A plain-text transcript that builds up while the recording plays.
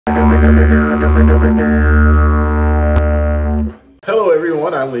Hello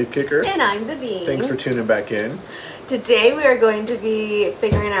everyone, I'm Leifkicker. And I'm the Bean. Thanks for tuning back in. Today we are going to be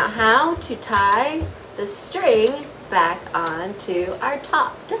figuring out how to tie the string back onto our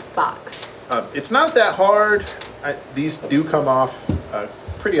top diff box. It's not that hard. These do come off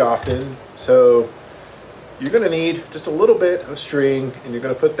pretty often, so you're going to need just a little bit of string, and you're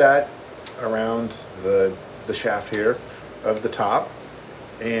going to put that around the shaft here of the top.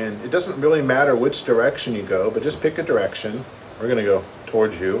 And it doesn't really matter which direction you go, but just pick a direction. We're going to go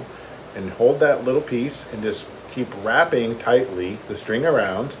towards you and hold that little piece and just keep wrapping tightly the string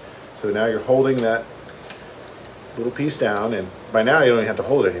around. So now you're holding that little piece down, and by now you don't even have to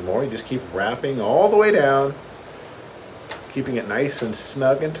hold it anymore. You just keep wrapping all the way down, keeping it nice and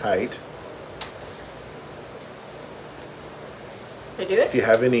snug and tight. Did I do it? If you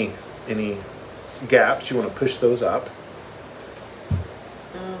have any gaps, you want to push those up.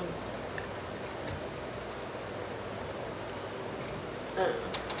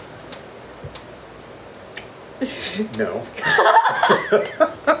 No.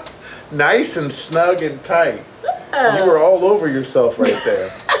 Nice and snug and tight. You were all over yourself right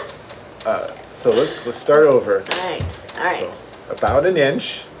there. So let's start over. All right. So about an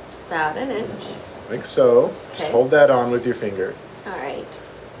inch. About an inch. Like so. Okay. Just hold that on with your finger. All right.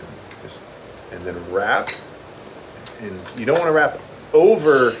 And then wrap. And you don't want to wrap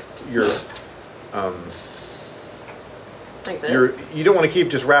over your like this? You don't want to keep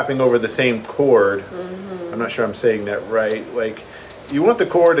just wrapping over the same cord. I'm not sure I'm saying that right. Like, you want the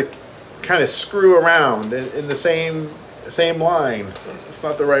cord to kind of screw around in the same line. It's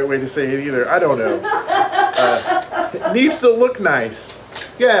not the right way to say it either. I don't know. It needs to look nice.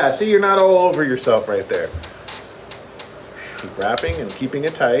 Yeah, see, you're not all over yourself right there. Keep wrapping and keeping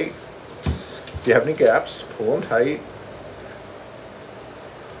it tight. If you have any gaps, pull them tight.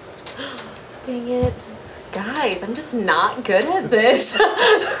 Dang it. Guys, I'm just not good at this.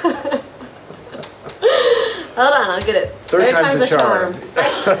 Hold on, I'll get it. Third time's a charm.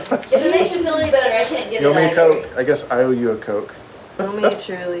 If it makes you feel any better, I can't get it. You owe me a Coke? I guess I owe you a Coke. Owe me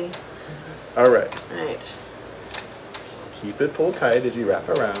truly. All right. All right. Keep it pulled tight as you wrap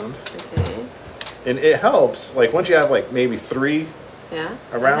around. Okay. And it helps, like once you have like maybe 3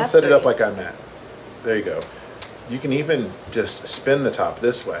 around, set it up like I'm at. There you go. You can even just spin the top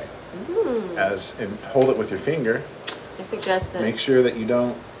this way and hold it with your finger. I suggest this. Make sure that you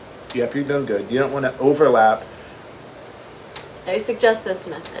don't, yep, you're doing good. You don't want to overlap. I suggest this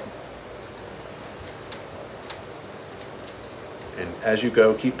method. And as you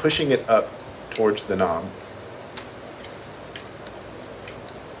go, keep pushing it up towards the knob.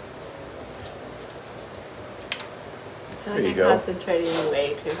 I feel like I'm concentrating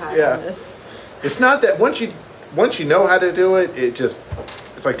way too hard on this. It's not that once you know how to do it, it's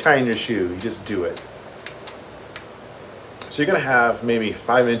like tying your shoe. You just do it. So you're gonna have maybe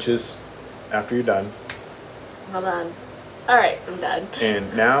 5 inches after you're done. Hold on. All right, I'm done.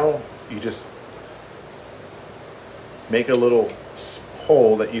 And now you just make a little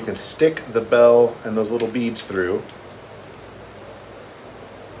hole that you can stick the bell and those little beads through.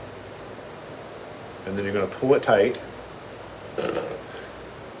 And then you're gonna pull it tight.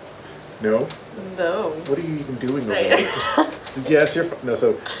 No? No. What are you even doing over there? Yes, no,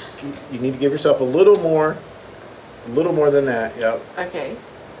 so you need to give yourself a little more than that. Yep. Okay.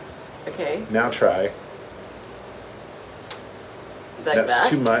 Okay. Now try. Like That's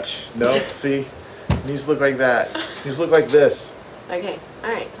too much. No, see? It needs to look like that. It needs to look like this. Okay.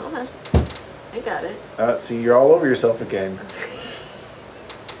 All right. Hold on. I got it. See, you're all over yourself again.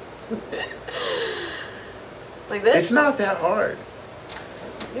 Like this? It's not that hard.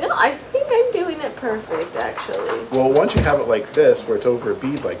 No, I think I'm doing it perfect, actually. Well, once you have it like this, where it's over a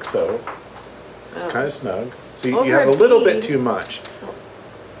bead like so, it's kind of snug. So you have a little bit too much.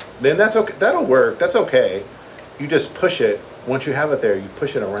 Then that's okay. That'll work. That's okay. You just push it. Once you have it there, you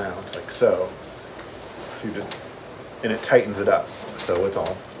push it around like so. And it tightens it up. So it's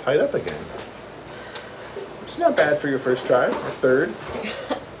all tied up again. It's not bad for your first try or third.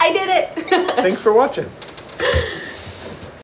 I did it. Thanks for watching.